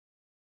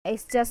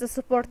It's just a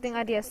supporting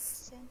ideas.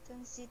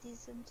 Sentence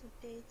citizen to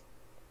date.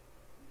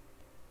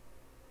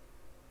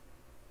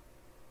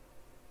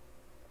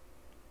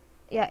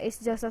 Yeah,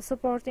 it's just a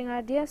supporting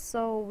idea,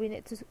 so we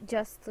need to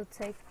just to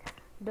take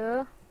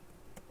the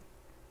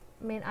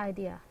main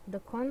idea. The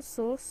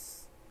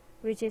consuls,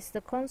 which is the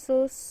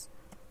consuls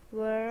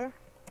were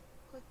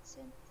Good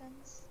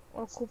sentence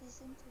occupied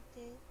citizen to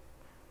date.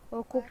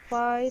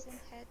 Citizen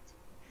had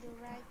the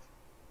right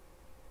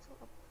to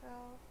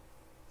appeal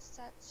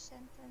such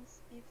sentence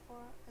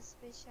before a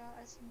special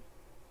assembly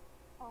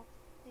of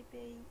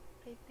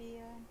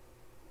plebeian.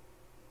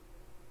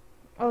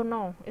 Oh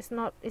no, it's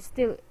not. It's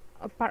still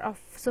a part of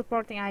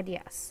supporting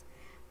ideas.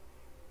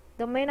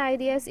 The main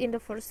ideas in the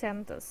first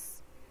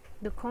sentence: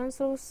 the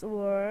consuls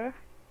were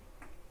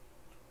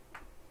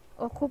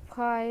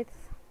occupied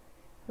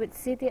with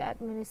city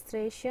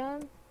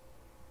administration,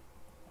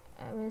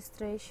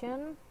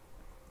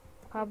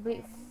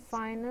 public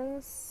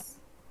finance,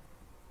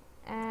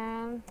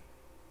 and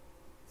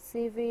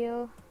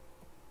civil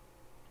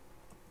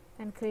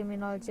and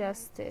criminal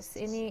justice.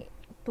 Ini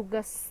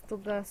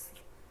tugas-tugas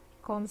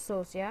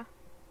consuls ya.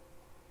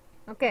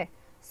 Okay,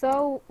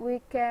 so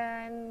we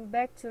can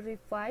back to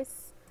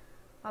revise.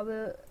 I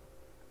will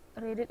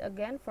read it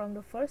again from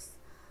the first.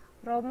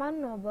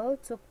 Roman noble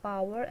took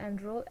power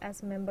and ruled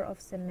as member of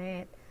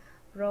Senate.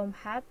 Rome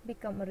had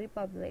become a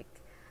republic.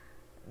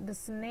 The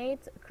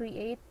Senate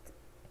created,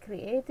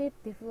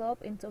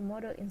 developed into a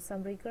model in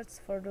some regards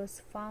for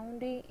those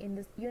founding in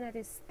the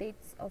United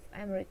States of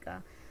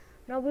America.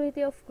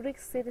 Nobility of Greek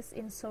cities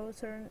in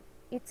southern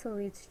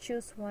Italy to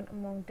choose one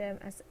among them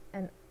as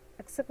an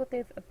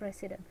executive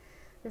president.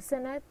 The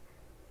Senate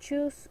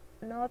chose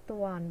not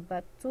one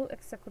but two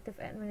executive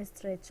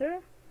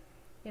administrators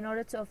in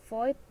order to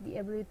avoid the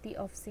ability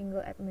of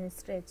single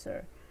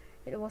administrator.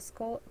 It was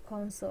called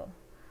consul.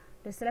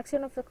 The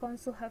selection of the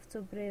consul have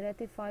to be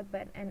ratified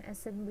by an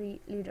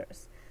assembly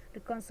leaders. The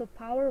consul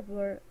power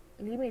were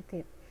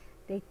limited.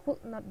 They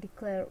could not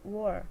declare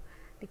war.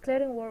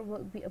 Declaring war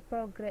would be a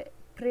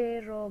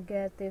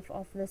prerogative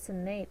of the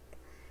Senate.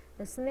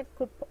 The Senate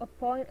could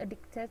appoint a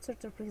dictator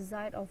to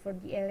preside over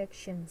the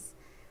elections.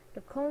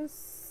 The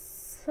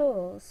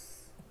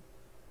consuls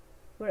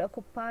were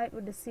occupied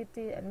with the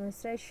city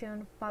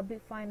administration, public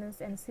finance,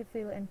 and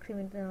civil and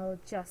criminal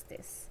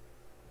justice.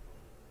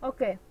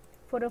 Okay,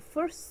 for the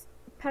first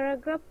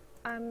paragraph,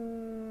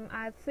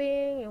 I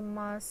think you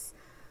must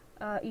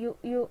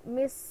you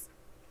miss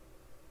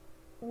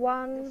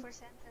one The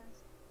first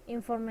sentence.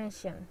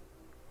 information.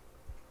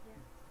 Yeah.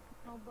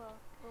 Noble,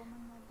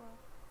 Roman noble.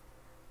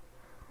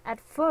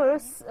 At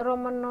first,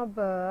 Roman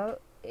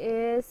noble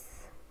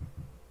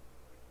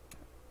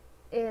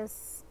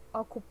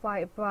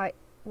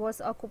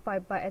was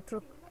occupied by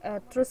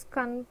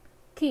Etruscan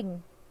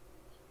king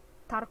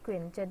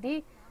Tarquin.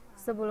 Jadi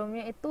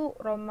sebelumnya itu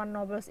Roman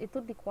nobles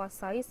itu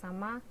dikuasai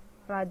sama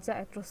Raja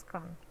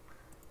Etruscan.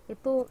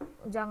 Itu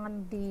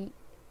jangan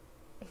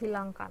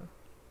dihilangkan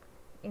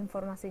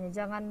informasinya,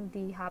 jangan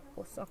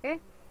dihapus, okay?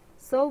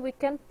 So we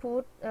can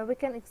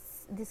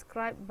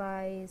describe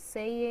by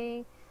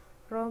saying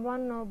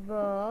Roman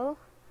noble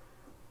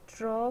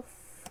drove,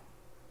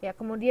 ya,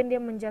 kemudian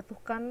dia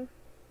menjatuhkan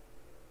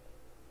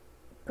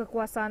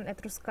kekuasaan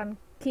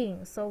Etruscan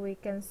king. So we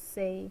can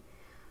say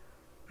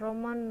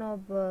Roman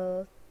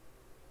noble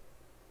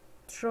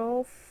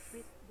drove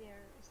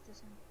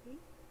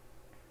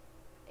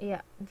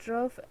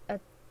drove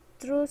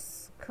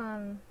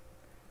Etruscan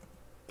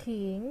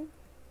king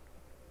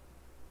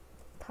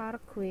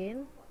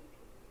Tarquin,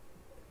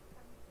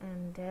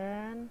 and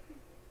then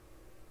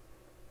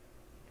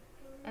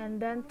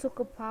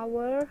took a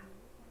power.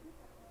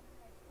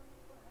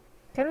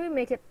 Can we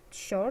make it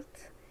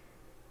short?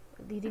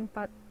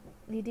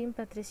 Leading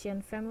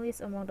patrician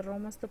families among the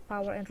Romans took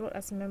power and ruled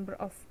as member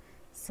of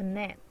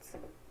Senate.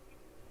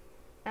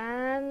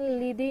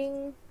 And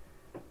leading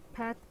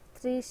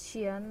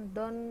patrician,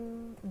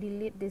 don't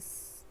delete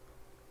this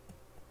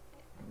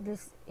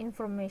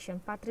information.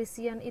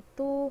 Patrician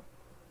itu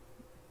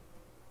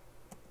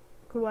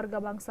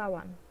keluarga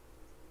bangsawan.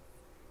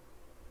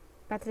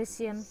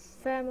 Patrician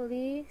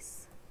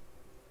families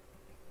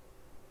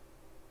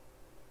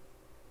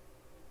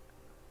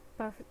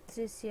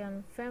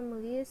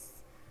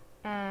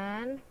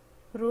and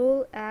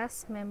rule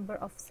as member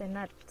of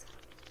Senate.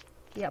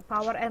 Ya,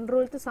 power and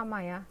rule itu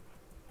sama ya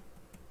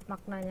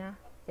maknanya.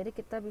 Jadi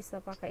kita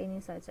bisa pakai ini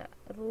saja.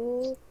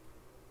 Rule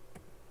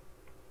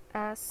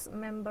as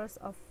members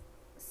of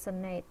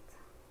Senate.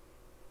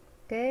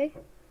 Okay?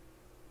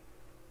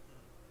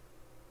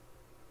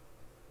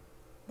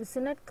 The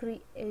Senate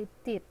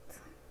created.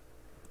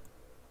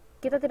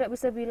 Kita tidak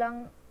bisa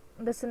bilang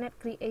the Senate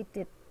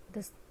created.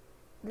 The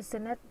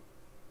Senate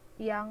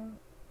yang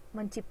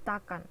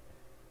menciptakan,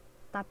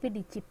 tapi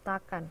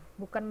diciptakan,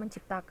 bukan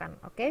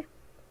menciptakan. Okay?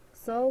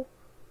 So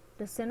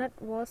the Senate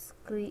was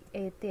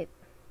created.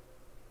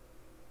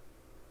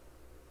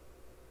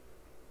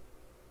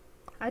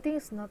 I think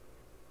it's not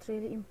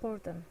really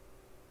important.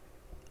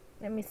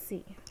 Let me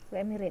see.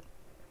 Let me read.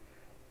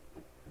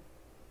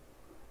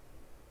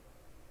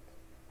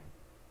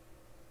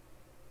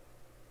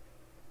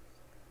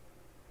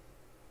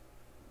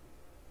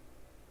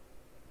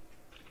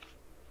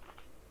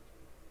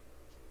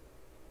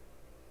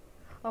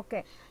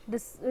 Okay,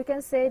 this we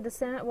can say the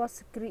Senate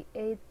was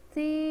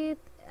created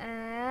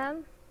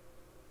and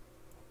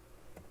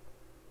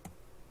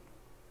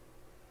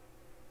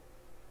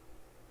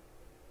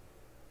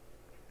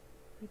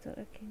without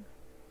a king.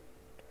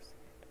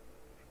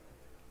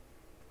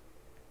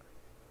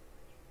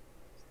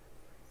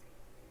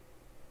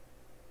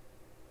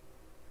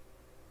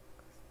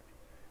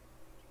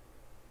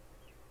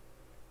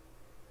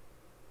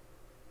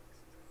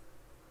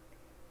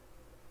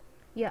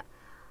 Yeah,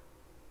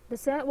 the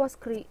Senate was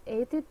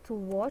created to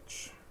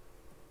watch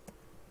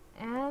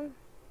and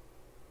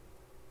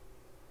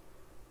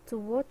to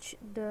watch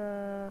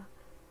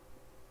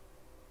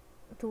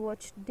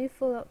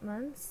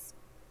developments,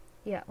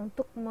 ya,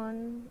 untuk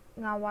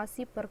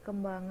mengawasi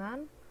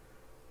perkembangan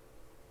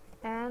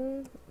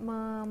and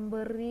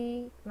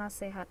memberi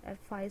nasihat,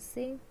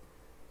 advising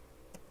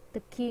the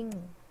king.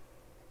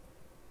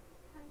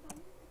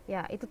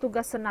 Ya, itu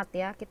tugas senat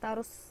ya. Kita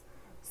harus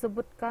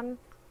sebutkan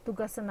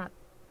tugas senat.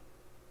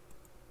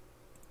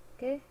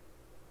 Oke.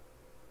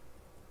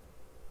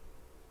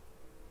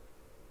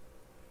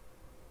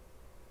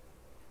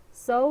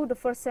 So the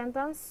first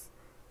sentence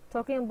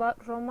talking about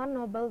Roman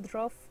noble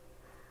drove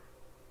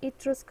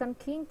Etruscan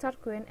king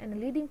Tarquin and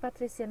leading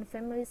patrician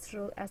families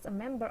rule as a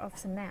member of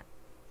Senate.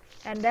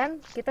 And then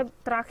kita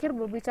terakhir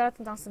berbicara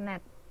tentang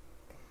Senate.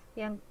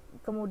 Yang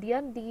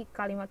kemudian di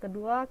kalimat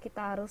kedua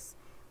kita harus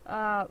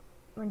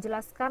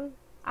menjelaskan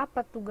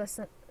apa tugas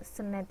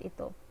Senate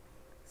itu.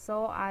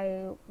 So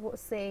I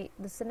would say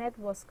the Senate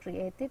was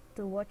created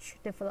to watch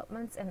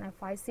developments and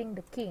advising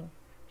the king.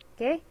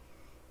 Okay?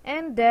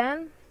 And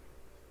then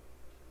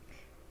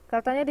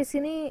katanya di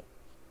sini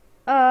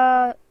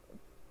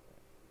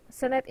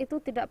Senate itu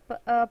tidak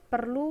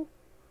perlu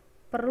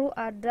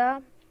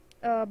ada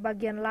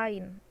bagian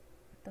lain.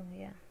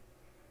 Ya.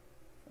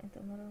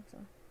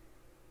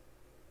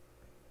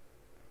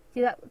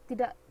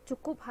 Tidak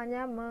cukup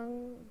hanya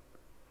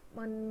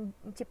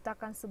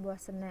menciptakan sebuah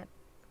Senate,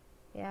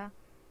 ya,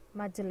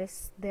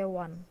 majelis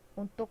dewan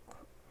untuk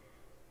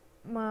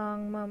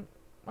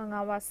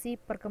mengawasi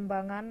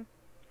perkembangan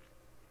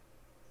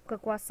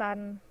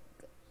kekuasaan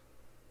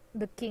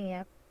the king,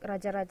 ya,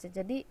 raja-raja.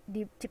 Jadi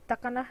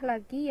diciptakanlah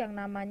lagi yang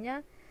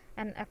namanya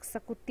an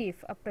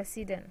executive, a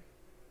president,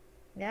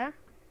 ya.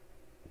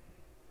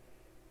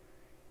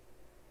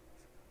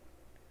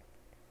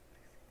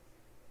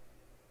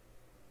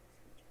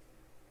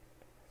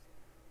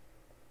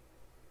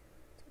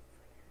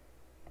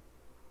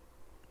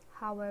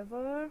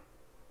 However,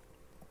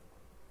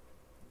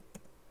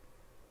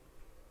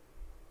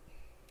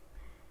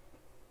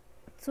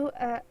 two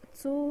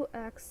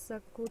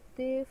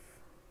executive,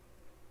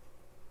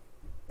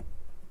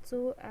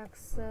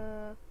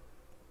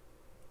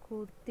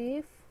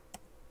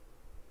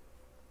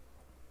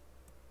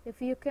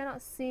 if you cannot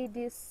see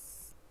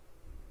this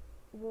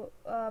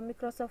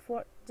Microsoft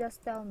Word, just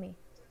tell me.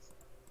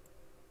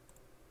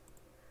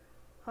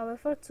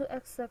 However, two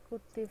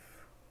executive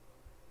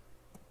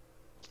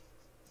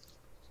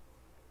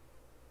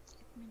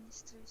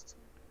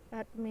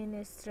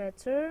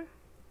administrator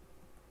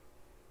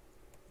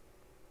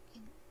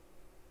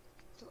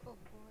to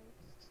avoid.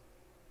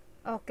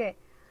 Okay,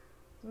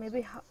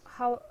 maybe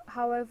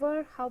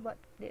however, how about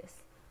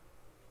this?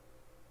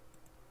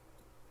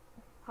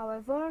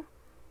 However,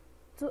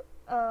 the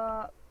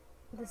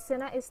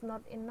Senate is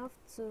not enough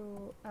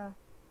to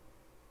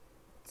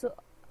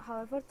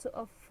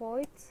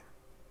avoid.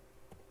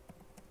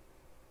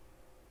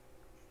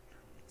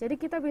 Jadi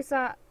kita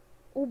bisa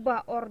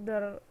ubah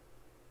order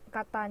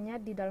katanya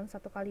di dalam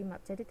satu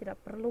kalimat. Jadi tidak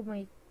perlu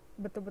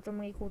betul-betul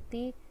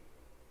mengikuti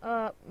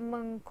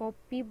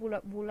mengcopy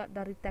bulat-bulat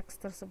dari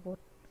teks tersebut,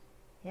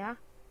 ya.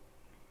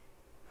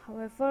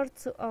 However,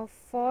 to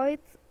avoid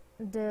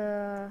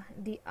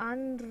the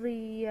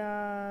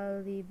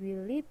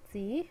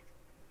unreliability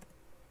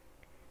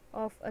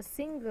of a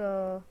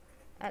single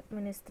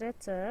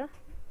administrator,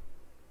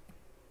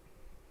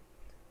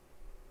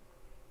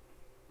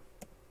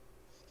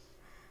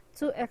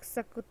 two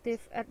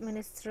executive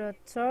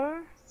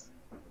administrator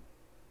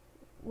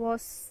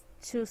was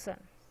chosen,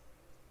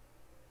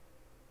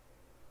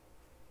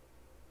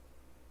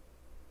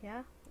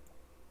 yeah,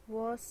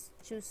 was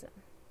chosen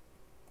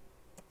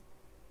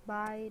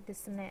by the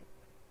Senate.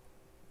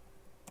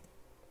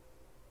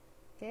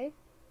 Okay,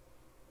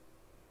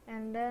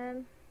 and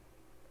then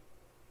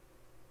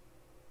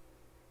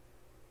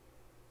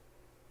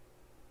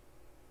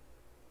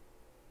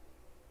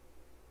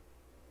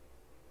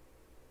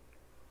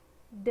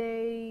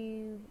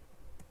they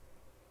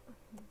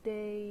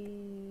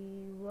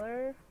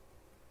were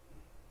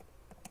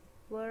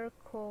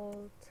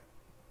called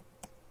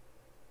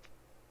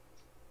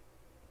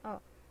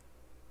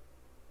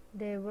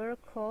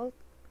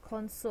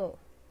consul.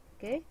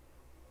 Okay,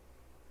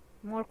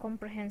 more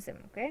comprehensive.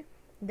 Okay,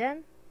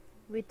 then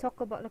we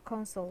talk about the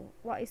consul.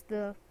 What is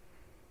the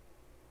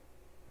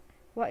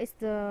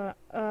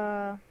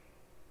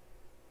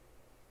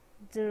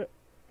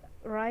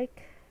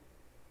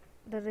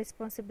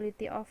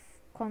responsibility of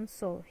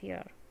consul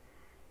here?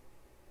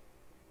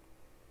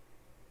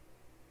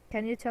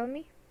 Can you tell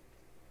me?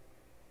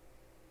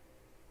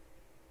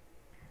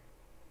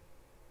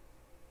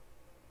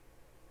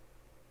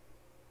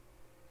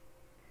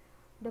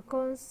 The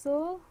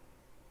consul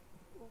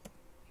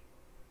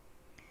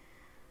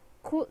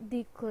could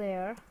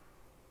declare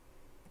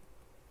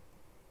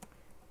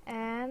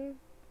an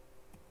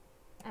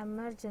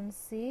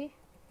emergency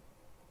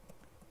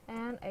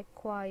and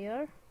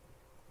acquire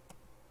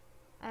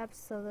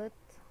absolute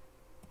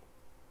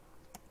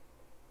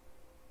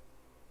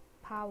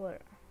power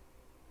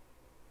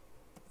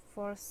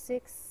for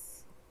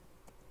 6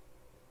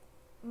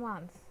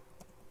 months.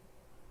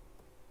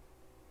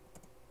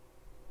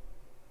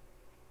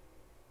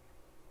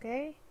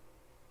 Okay,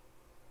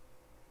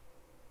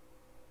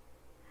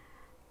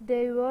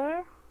 they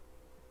were,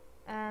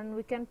 and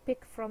we can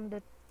pick from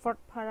the fourth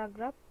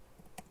paragraph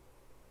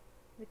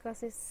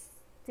because it's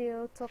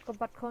still talk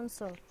about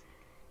consul.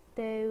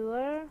 They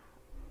were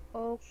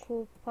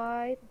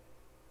occupied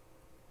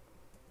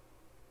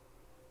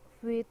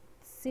with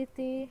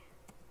city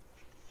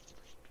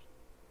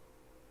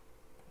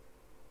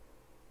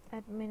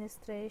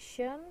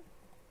administration,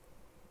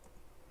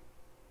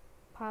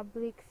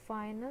 public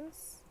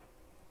finance,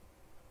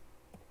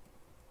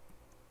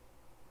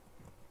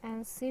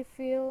 and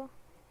civil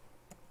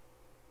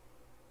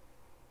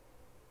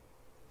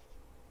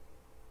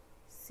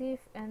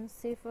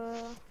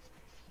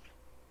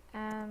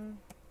and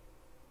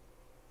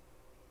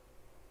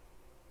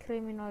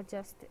criminal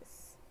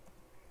justice.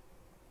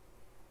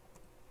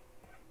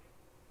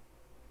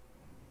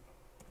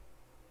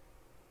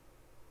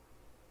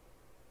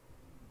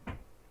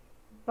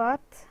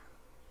 But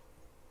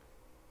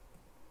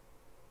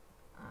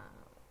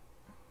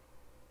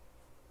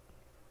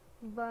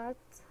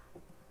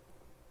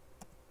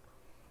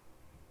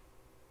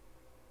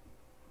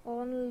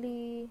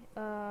only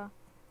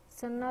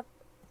Senate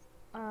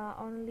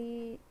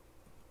only,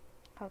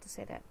 how to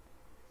say that,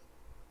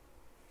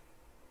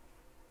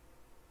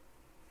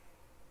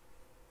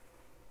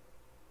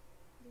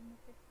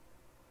 Limited.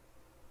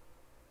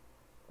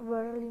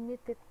 were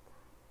limited.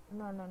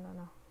 No,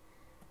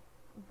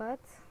 but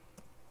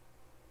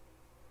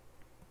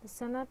the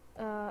Senate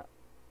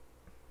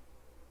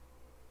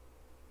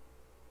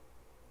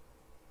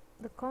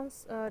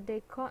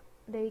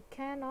they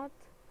cannot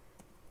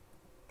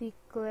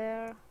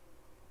declare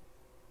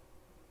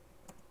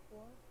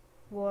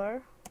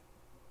war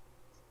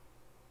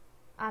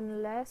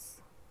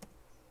unless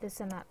the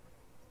Senate.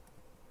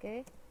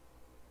 Okay,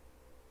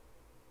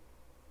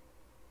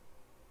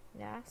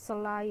 ya,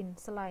 selain,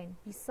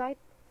 beside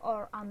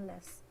or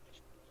unless.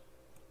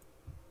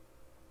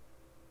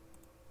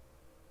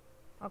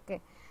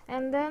 Okay,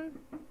 and then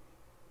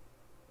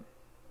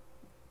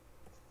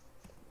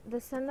the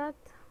Senate,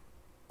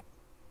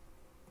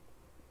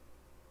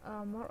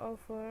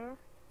 moreover,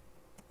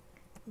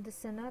 the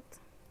Senate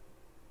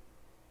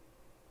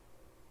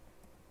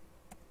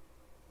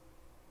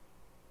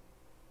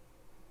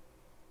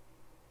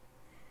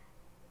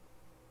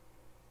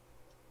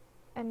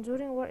and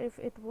during war, if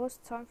it was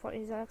time for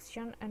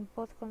election and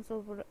both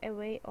consuls were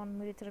away on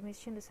military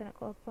mission, the Senate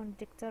called upon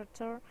the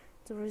dictator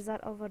to preside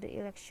over the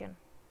election.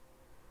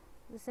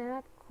 The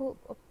Senate could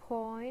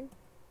appoint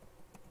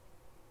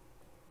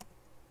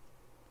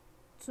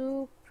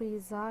to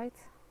preside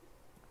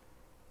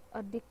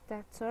a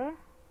dictator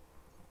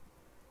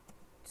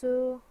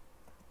to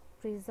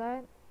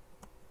preside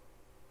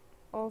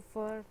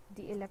over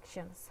the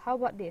elections. How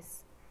about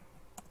this?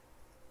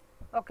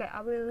 Okay,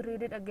 I will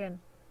read it again.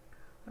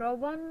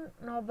 Roman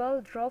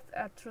noble drove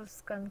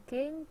Etruscan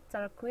king,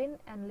 Tarquin,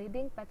 and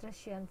leading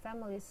patrician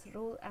families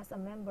ruled as a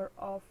member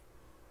of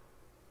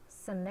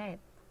Senate.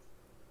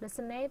 The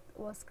Senate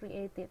was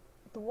created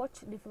to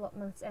watch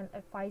developments and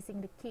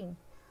advising the king.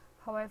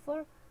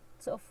 However,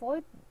 to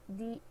avoid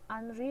the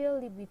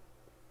unreliability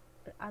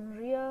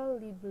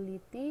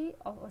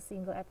of a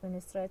single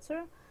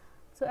administrator,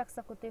 two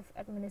executive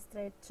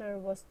administrator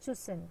was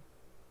chosen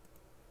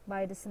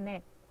by the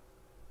Senate.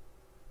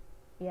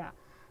 Yeah,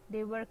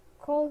 they were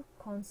called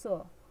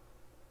consul.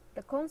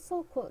 The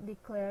consul could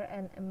declare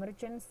an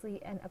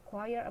emergency and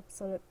acquire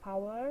absolute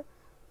power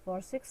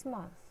for 6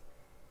 months.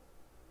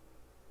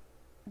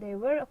 They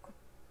were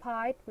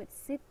occupied with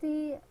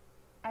city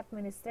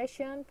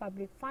administration,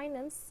 public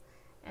finance,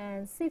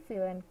 and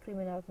civil and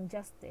criminal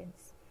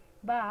justice,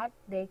 but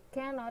they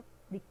cannot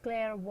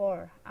declare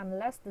war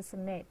unless the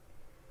Senate.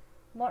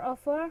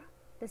 Moreover,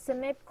 the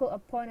Senate could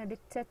appoint a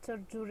dictator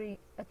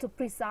to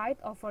preside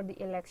over the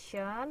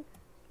election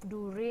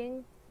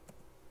during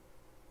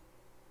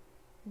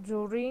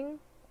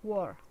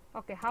war.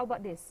 Okay, how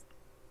about this?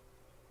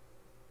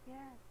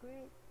 Yeah,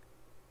 great.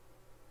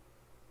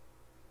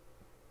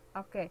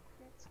 Okay,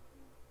 That's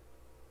cool.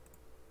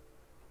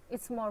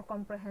 it's more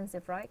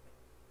comprehensive, right?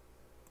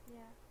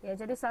 Yeah. Ya,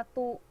 jadi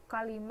satu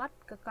kalimat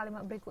ke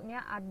kalimat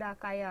berikutnya ada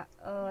kayak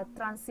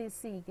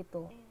transisi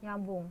gitu,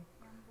 nyambung.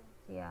 Nyambung.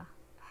 Ya,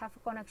 have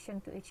a connection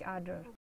to each other.